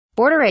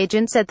Border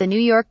agents at the New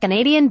York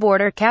Canadian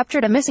border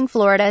captured a missing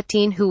Florida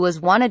teen who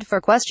was wanted for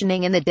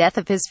questioning in the death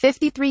of his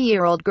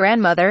 53-year-old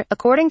grandmother,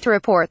 according to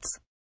reports.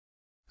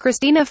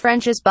 Kristina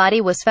French's body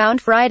was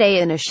found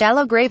Friday in a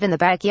shallow grave in the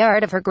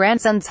backyard of her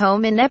grandson's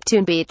home in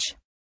Neptune Beach.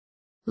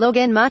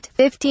 Logan Mott,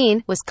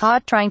 15, was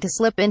caught trying to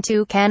slip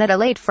into Canada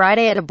late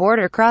Friday at a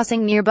border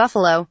crossing near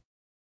Buffalo.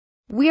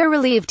 "We are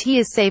relieved he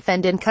is safe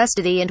and in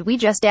custody, and we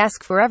just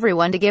ask for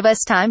everyone to give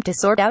us time to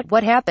sort out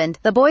what happened,"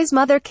 the boy's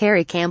mother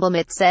Carrie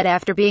Campbell-Mitt said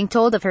after being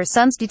told of her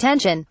son's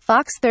detention,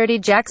 Fox 30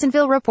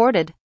 Jacksonville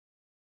reported.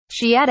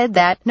 She added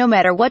that, "No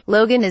matter what,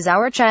 Logan is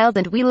our child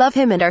and we love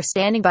him and are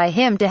standing by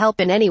him to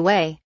help in any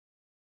way.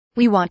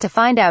 We want to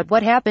find out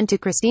what happened to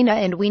Kristina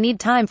and we need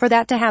time for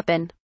that to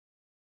happen."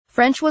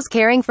 French was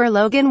caring for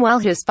Logan while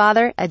his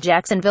father, a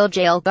Jacksonville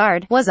jail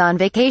guard, was on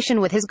vacation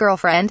with his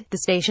girlfriend, the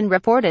station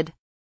reported.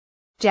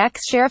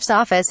 Jack's Sheriff's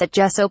Office at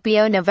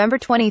Jesopio, November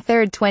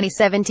 23,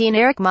 2017.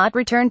 Eric Mott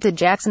returned to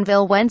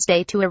Jacksonville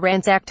Wednesday to a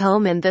ransacked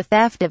home and the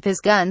theft of his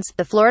guns,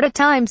 the Florida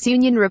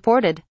Times-Union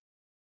reported.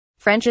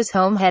 French's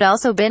home had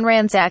also been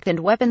ransacked and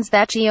weapons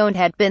that she owned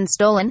had been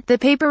stolen, the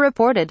paper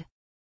reported.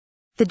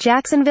 The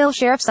Jacksonville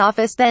Sheriff's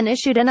Office then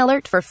issued an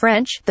alert for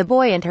French, the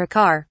boy and her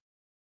car.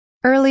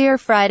 Earlier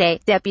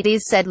Friday,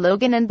 deputies said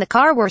Logan and the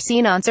car were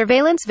seen on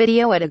surveillance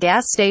video at a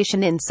gas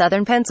station in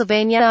southern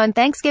Pennsylvania on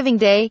Thanksgiving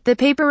Day, the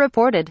paper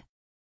reported.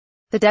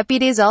 The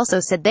deputies also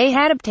said they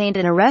had obtained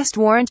an arrest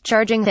warrant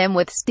charging him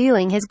with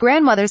stealing his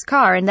grandmother's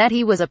car and that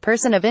he was a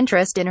person of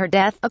interest in her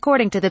death,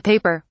 according to the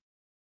paper.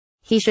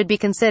 He should be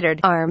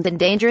considered armed and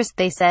dangerous,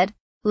 they said.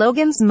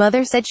 Logan's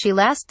mother said she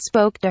last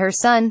spoke to her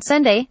son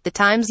Sunday, the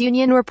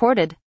Times-Union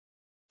reported.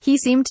 He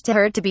seemed to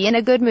her to be in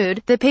a good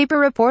mood, the paper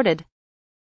reported.